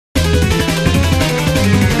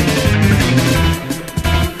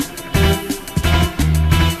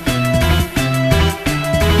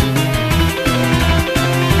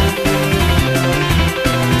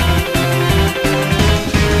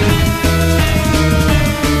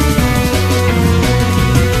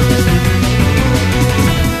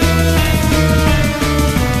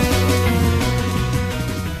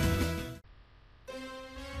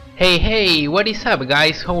Hey, what is up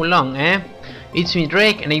guys, how long It's me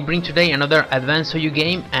Drake and I bring today another advanced OU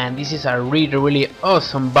game, and this is a really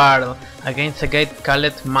awesome battle against a guy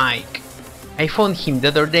called Mike. I found him the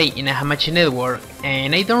other day in a Hamachi network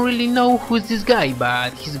and I don't really know who's this guy,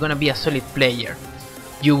 but he's gonna be a solid player.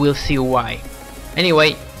 You will see why.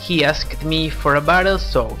 Anyway, he asked me for a battle,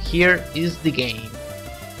 so here is the game.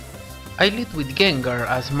 I lead with Gengar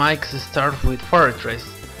as Mike starts with Fortress.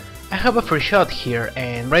 I have a free shot here,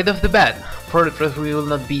 and right off the bat, Fortress will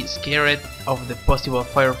not be scared of the possible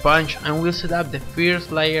fire punch and will set up the first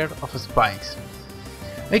layer of spikes.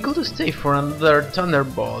 I could stay for another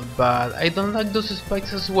Thunderbolt, but I don't like those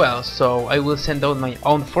spikes as well, so I will send out my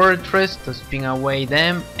own Fortress to spin away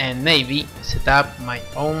them and maybe set up my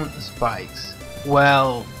own spikes.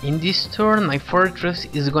 Well, in this turn my Fortress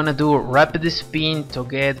is gonna do rapid spin to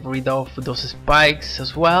get rid of those spikes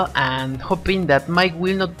as well, and hoping that Mike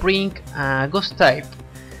will not bring a ghost type.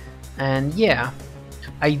 And yeah,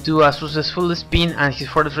 I do a successful spin and his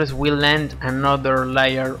Fortress will land another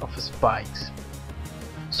layer of spikes.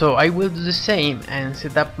 So I will do the same and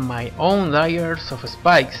set up my own layers of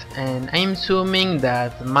spikes, and I'm assuming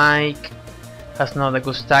that Mike has not a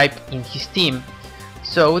ghost type in his team.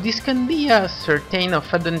 So this can be a certain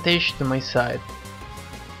of advantage to my side.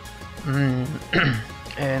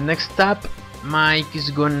 Next up, Mike is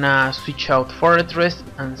gonna switch out Fortress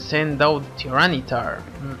and send out Tyranitar.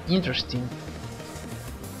 Interesting.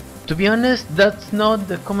 To be honest, that's not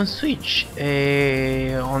the common switch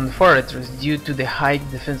on Fortress due to the high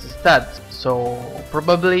defense stats, so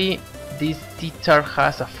probably this T-Tar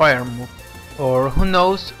has a fire move, or who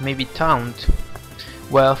knows, maybe Taunt.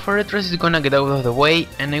 Well, Fortress is gonna get out of the way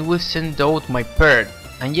and I will send out my bird.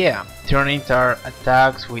 And yeah, Tyranitar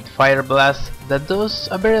attacks with Fire Blast that does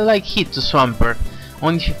a very light hit to Swampert,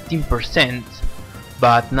 only 15%.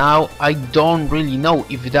 But now I don't really know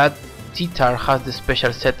if that T-Tar has the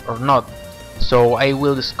special set or not, so I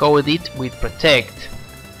will scout it with Protect.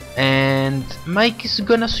 And Mike is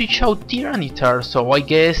gonna switch out Tyranitar, so I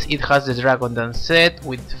guess it has the Dragonite set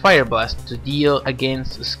with Fire Blast to deal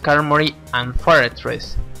against Skarmory and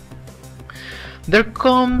Fortress. There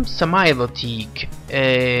comes a Milotic,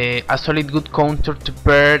 a solid good counter to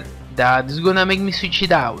Bird that is gonna make me switch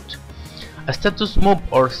it out. A status move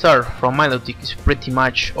or surf from Milotic is pretty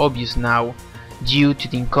much obvious now due to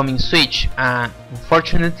the incoming switch, and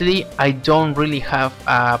unfortunately I don't really have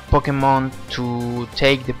a Pokemon to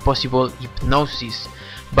take the possible Hypnosis,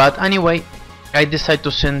 but anyway I decide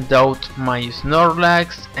to send out my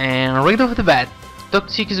Snorlax, and right off the bat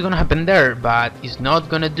Toxic is gonna happen there, but it's not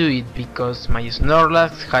gonna do it because my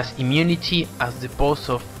Snorlax has immunity as the opposed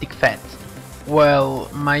of Thick Fat. Well,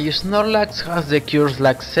 my Snorlax has the Cure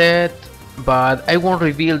Slack set, but I won't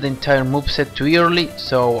reveal the entire moveset too early,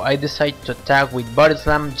 so I decide to attack with Body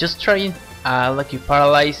Slam, just trying a Lucky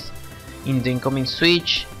Paralyze in the incoming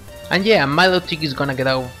switch. And yeah, Milotic is gonna get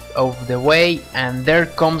out of the way, and there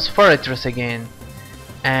comes Fortress again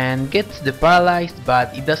and gets the Paralyzed,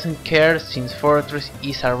 but it doesn't care since Fortress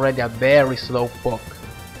is already a very slow poke.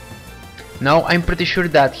 Now I'm pretty sure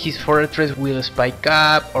that his Fortress will spike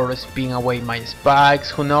up or spin away my spikes,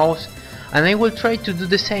 who knows, and I will try to do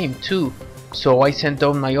the same too. So I sent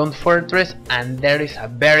out my own Fortress and there is a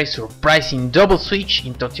very surprising double switch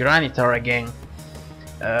into Tyranitar again.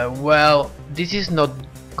 Well, this is not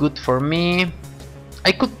good for me.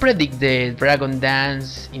 I could predict the Dragon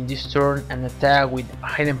Dance in this turn and attack with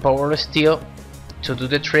Hidden Power Steel to do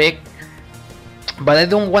the trick, but I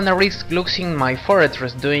don't wanna risk losing my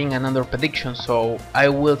Fortress doing another prediction, so I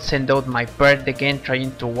will send out my bird again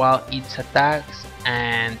trying to wall its attacks,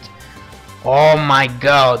 and oh my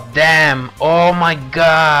god, damn, oh my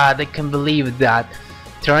god, I can't believe that.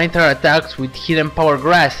 Tyranitar attacks with Hidden Power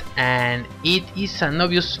Grass and it is an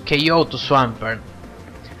obvious KO to Swampert.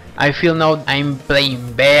 I feel now I'm playing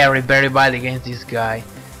very bad against this guy,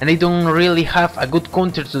 and I don't really have a good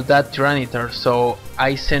counter to that Tyranitar, so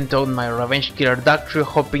I sent out my Revenge Killer Doctor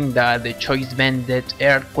hoping that the Choice Banded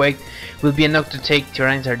Earthquake will be enough to take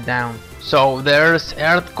Tyranitar down. So there's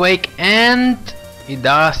Earthquake and it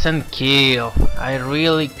doesn't kill. I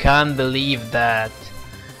really can't believe that.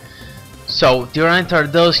 So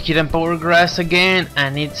Tyranitar does Hidden Power Grass again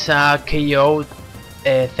and it's a KO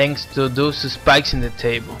thanks to those spikes in the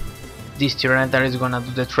table. This Tyranitar is gonna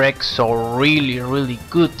do the trick, so really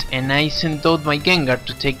good, and I sent out my Gengar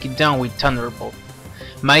to take it down with Thunderbolt.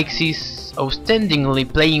 Mike is outstandingly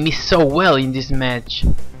playing me so well in this match.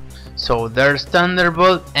 So there's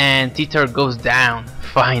Thunderbolt and T-Tar goes down,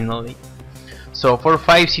 finally. So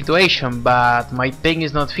 4-5 situation, but my pain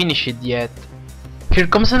is not finished yet. Here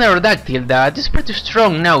comes an Aerodactyl that is pretty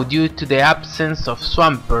strong now due to the absence of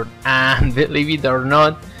Swampert, and believe it or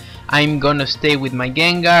not, I'm gonna stay with my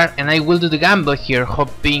Gengar and I will do the gamble here,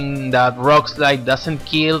 hoping that Rock Slide doesn't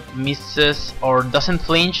kill, misses or doesn't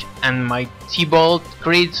flinch, and my T-Bolt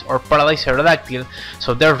crits or paralyze Aerodactyl.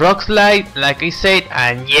 So there's Rock Slide, like I said,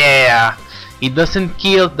 and yeah, it doesn't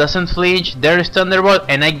kill, doesn't flinch, there's Thunderbolt,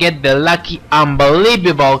 and I get the lucky,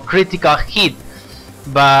 unbelievable critical hit.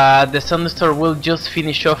 But the Thunderstorm will just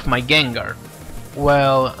finish off my Gengar.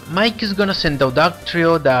 Well, Mike is gonna send out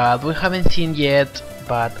Dugtrio that we haven't seen yet,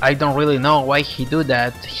 but I don't really know why he do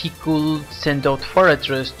that. He could send out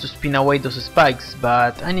Fortress to spin away those spikes,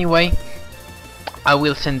 but anyway, I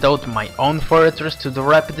will send out my own Fortress to do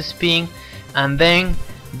rapid spin and then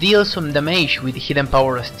deal some damage with Hidden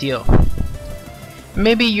Power Steel.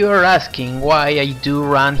 Maybe you are asking why I do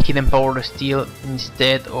run Hidden Power Steel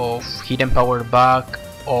instead of Hidden Power Bug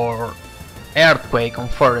or Earthquake on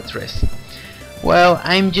Fortress. Well,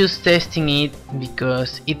 I'm just testing it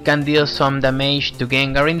because it can deal some damage to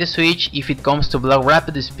Gengar in the switch if it comes to block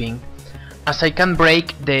Rapid Spin, as I can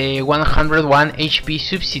break the 101 HP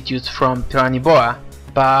substitutes from Tyranniboa,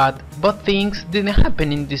 but both things didn't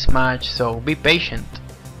happen in this match, so be patient.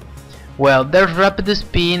 Well, there's Rapid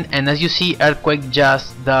Spin, and as you see, Earthquake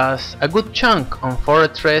just does a good chunk on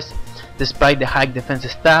Fortress despite the high defense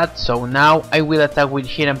stat, so now I will attack with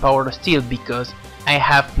Hidden Power Steel because I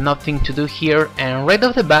have nothing to do here, and right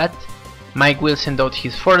off the bat Mike will send out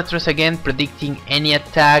his Fortress again, predicting any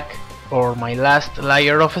attack or my last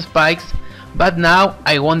layer of spikes, but now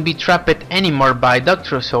I won't be trapped anymore by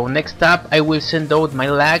Dugtrio, so next up I will send out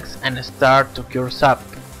my Lags and start to Curse Up.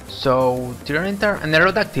 So Tyranitar and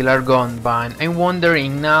Aerodactyl are gone, but I'm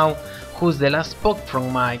wondering now who's the last poke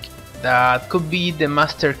from Mike that could be the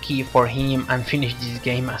master key for him and finish this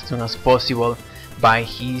game as soon as possible by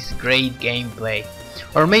his great gameplay.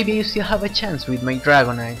 Or maybe you still have a chance with my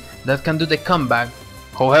Dragonite that can do the comeback.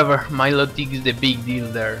 However, Milotic is the big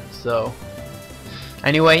deal there, so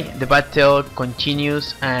anyway, the battle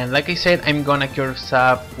continues, and like I said, I'm gonna Curse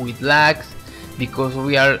Up with Lags because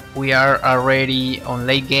we are already on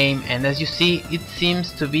late game, and as you see, it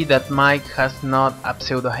seems to be that Mike has not a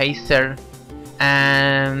Pseudo Hazer,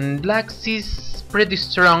 and Lags is pretty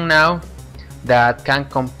strong now that can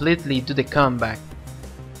completely do the comeback.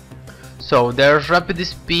 So there's Rapid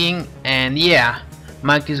Spin, and yeah,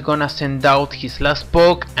 Mike is gonna send out his last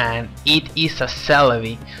poke, and it is a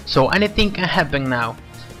Celebi, so anything can happen now.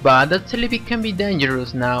 But that Celebi can be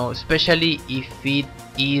dangerous now, especially if it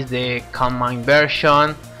is the Calm Mind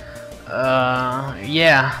version.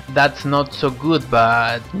 Yeah, that's not so good,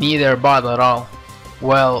 but neither bad at all.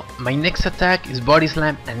 Well, my next attack is Body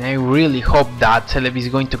Slam, and I really hope that Celebi is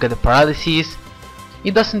going to get a paralysis.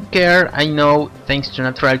 It doesn't care, I know, thanks to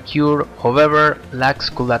Natural Cure, however, Lags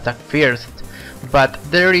could attack first. But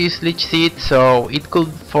there is Leech Seed, so it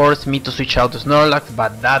could force me to switch out to Snorlax,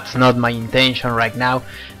 but that's not my intention right now,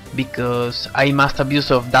 because I must abuse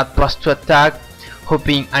of that +2 attack,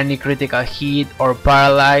 hoping any critical hit or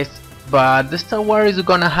paralyze, but the Star War is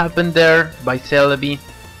gonna happen there by Celebi,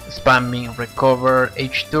 spamming Recover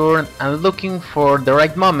each turn and looking for the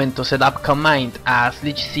right moment to set up Calm Mind as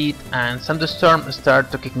Leech Seed and Thunderstorm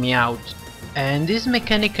start to kick me out. And this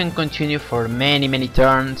mechanic can continue for many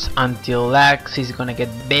turns until Lags is gonna get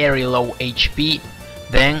very low HP,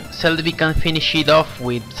 then Celebi can finish it off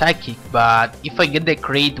with Psychic, but if I get the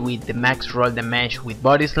crit with the max roll damage with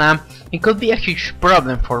Body Slam, it could be a huge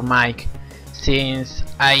problem for Mike, since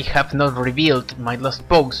I have not revealed my last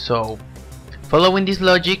poke, so following this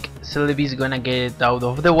logic, Celebi is gonna get it out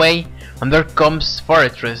of the way, and there comes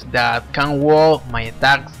Fortress that can wall my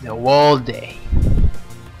attacks the whole day.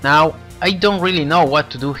 Now, I don't really know what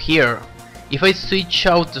to do here. If I switch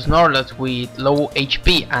out to Snorlax with low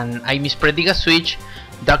HP and I mispredict a switch,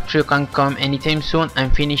 Dugtrio can come anytime soon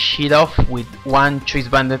and finish it off with one Choice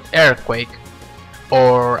Banded Earthquake.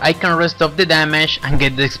 Or I can rest off the damage and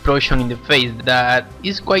get the explosion in the face. That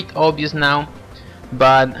is quite obvious now,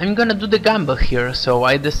 but I'm gonna do the gamble here, so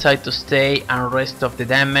I decide to stay and rest off the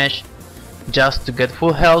damage just to get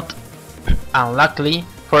full health, and luckily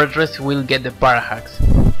Fortress will get the Parahax.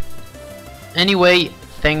 Anyway,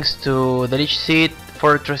 thanks to the Leech Seed,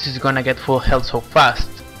 Fortress is gonna get full health so fast.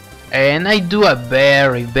 And I do a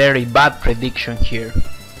very bad prediction here.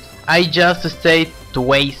 I just stayed to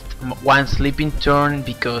waste one sleeping turn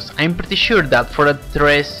because I'm pretty sure that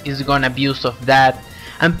Fortress is gonna abuse of that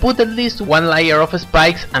and put at least one layer of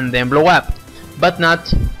spikes and then blow up. But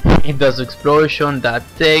not, it does explosion that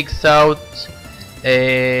takes out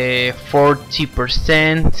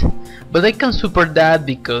 40%. But I can super that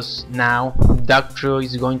because now Dactrio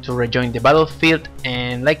is going to rejoin the battlefield,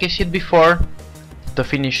 and like I said before, to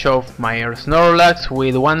finish off my Snorlax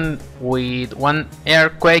with one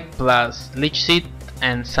Earthquake plus Leech Seed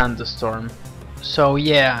and Sandstorm. So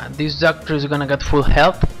yeah, this Dactrio is gonna get full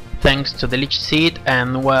health thanks to the Leech Seed,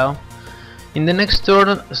 and well, in the next turn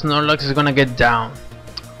Snorlax is gonna get down.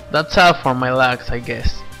 That's all for my lags, I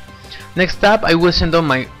guess. Next up, I will send on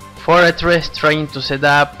my Fortress, trying to set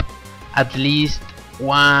up at least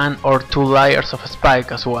 1 or 2 layers of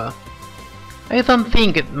spike as well. I don't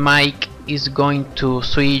think Mike is going to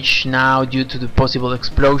switch now due to the possible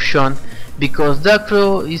explosion, because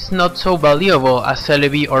Dactrio is not so valuable as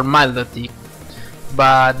LV or Milotic.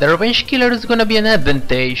 But the Revenge Killer is gonna be an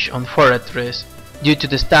advantage on Fortress due to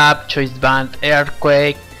the stab, Choice Band,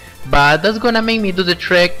 Earthquake, but that's gonna make me do the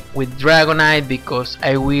trick with Dragonite, because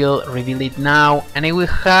I will reveal it now and I will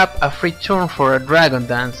have a free turn for a Dragon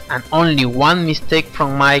Dance, and only one mistake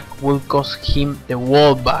from Mike will cost him the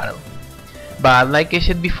wall battle. But like I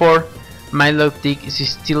said before, Milotic is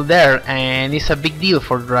still there and it's a big deal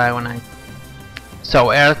for Dragonite.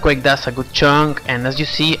 So Earthquake does a good chunk, and as you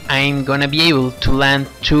see, I'm gonna be able to land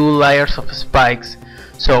 2 layers of spikes.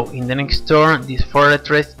 So in the next turn this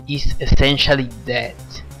Fortress is essentially dead.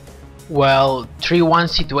 Well, 3-1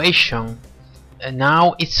 situation. And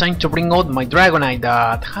now it's time to bring out my Dragonite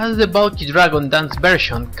that has the bulky Dragon Dance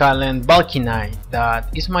version called Bulkinite that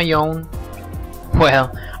is my own.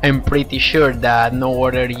 Well, I'm pretty sure that no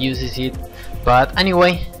other uses it, but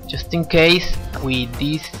anyway, just in case, with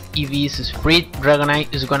this EV's spread,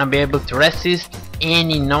 Dragonite is gonna be able to resist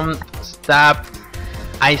any non-stab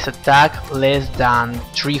ice attack less than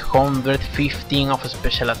 315 of a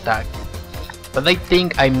special attack. But I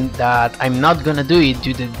think I'm not gonna do it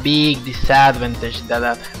due to the big disadvantage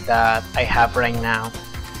that I have right now.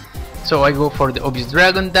 So I go for the obvious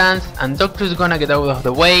Dragon Dance, and Doctor is gonna get out of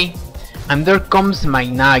the way, and there comes my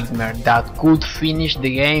nightmare that could finish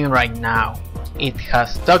the game right now. It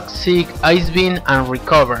has Toxic, Ice Beam and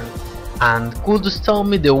Recover, and could stall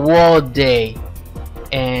me the whole day.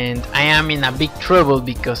 And I am in a big trouble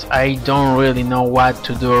because I don't really know what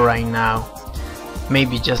to do right now.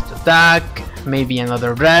 Maybe just attack, maybe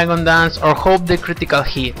another Dragon Dance, or hope the critical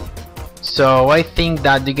hit. So I think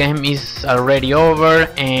that the game is already over,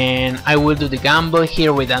 and I will do the gamble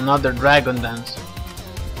here with another Dragon Dance.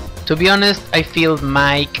 To be honest, I feel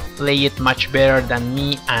Mike played it much better than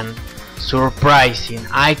me, and surprising,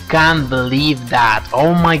 I can't believe that.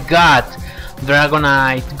 Oh my god!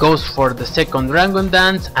 Dragonite goes for the second Dragon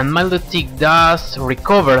Dance, and Milotic does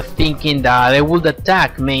Recover, thinking that I would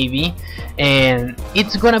attack maybe, and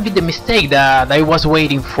it's gonna be the mistake that I was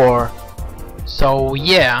waiting for. So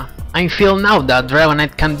yeah, I feel now that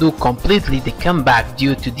Dragonite can do completely the comeback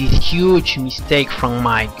due to this huge mistake from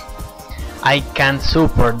Mike. I can't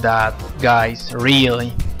support that, guys,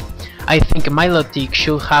 really. I think Milotic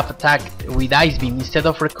should have attacked with Ice Beam instead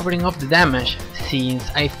of recovering off the damage, since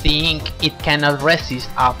I think it cannot resist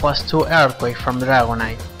a +2 Earthquake from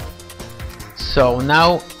Dragonite. So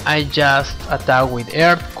now I just attack with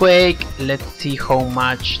Earthquake. Let's see how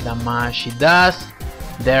much damage it does.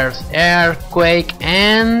 There's Earthquake,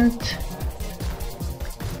 and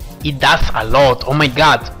it does a lot. Oh my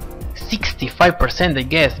god, 65% I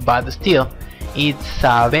guess, but still it's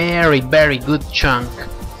a very good chunk.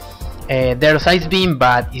 There's Ice Beam,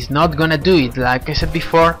 but it's not gonna do it. Like I said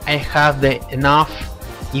before, I have enough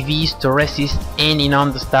EVs to resist any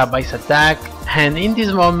non-stab ice attack, and in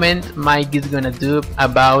this moment Mike is gonna dupe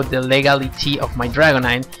about the legality of my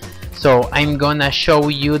Dragonite, so I'm gonna show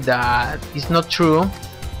you that it's not true.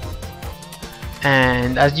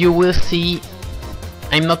 And as you will see,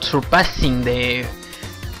 I'm not surpassing the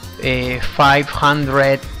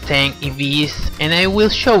 510 EVs, and I will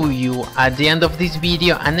show you at the end of this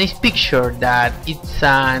video a nice picture that it's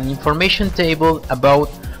an information table about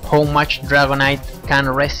how much Dragonite can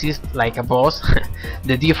resist like a boss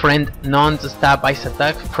the different non-stab ice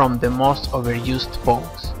attack from the most overused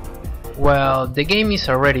pokes. Well, the game is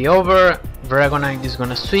already over, Dragonite is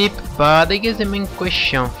gonna sweep, but I guess the main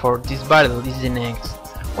question for this battle is the next.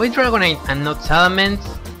 Why Dragonite and not Salamence?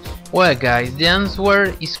 Well guys, the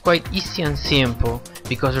answer is quite easy and simple,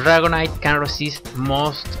 because Dragonite can resist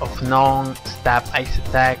most of non-stab ice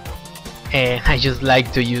attack, and I just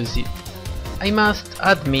like to use it. I must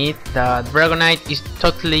admit that Dragonite is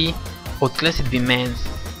totally outclassed by Mence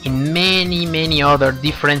in many other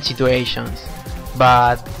different situations,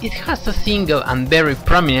 but it has a single and very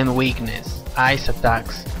prominent weakness: ice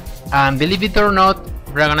attacks, and believe it or not,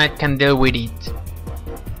 Dragonite can deal with it.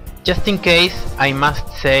 Just in case, I must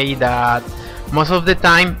say that most of the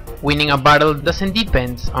time winning a battle doesn't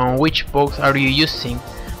depend on which pokes are you using,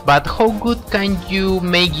 but how good can you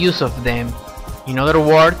make use of them? In other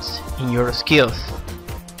words, in your skills.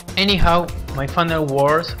 Anyhow, my final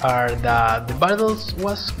words are that the battles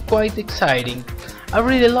was quite exciting. I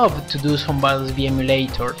really love to do some battles via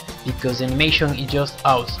emulator, because the animation is just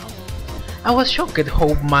awesome. I was shocked at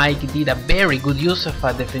how Mike did a very good use of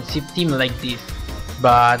a defensive team like this,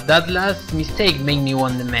 but that last mistake made me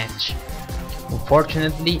win the match.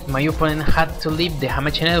 Unfortunately, my opponent had to leave the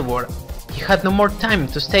Hamachi network. He had no more time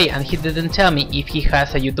to stay and he didn't tell me if he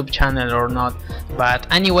has a YouTube channel or not, but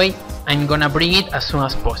anyway, I'm gonna bring it as soon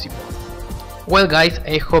as possible. Well guys,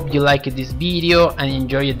 I hope you liked this video and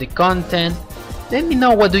enjoyed the content. Let me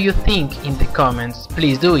know what do you think in the comments,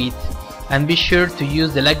 please do it. And be sure to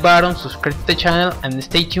use the like button, subscribe to the channel and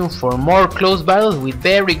stay tuned for more close battles with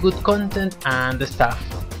very good content and stuff.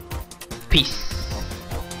 Peace.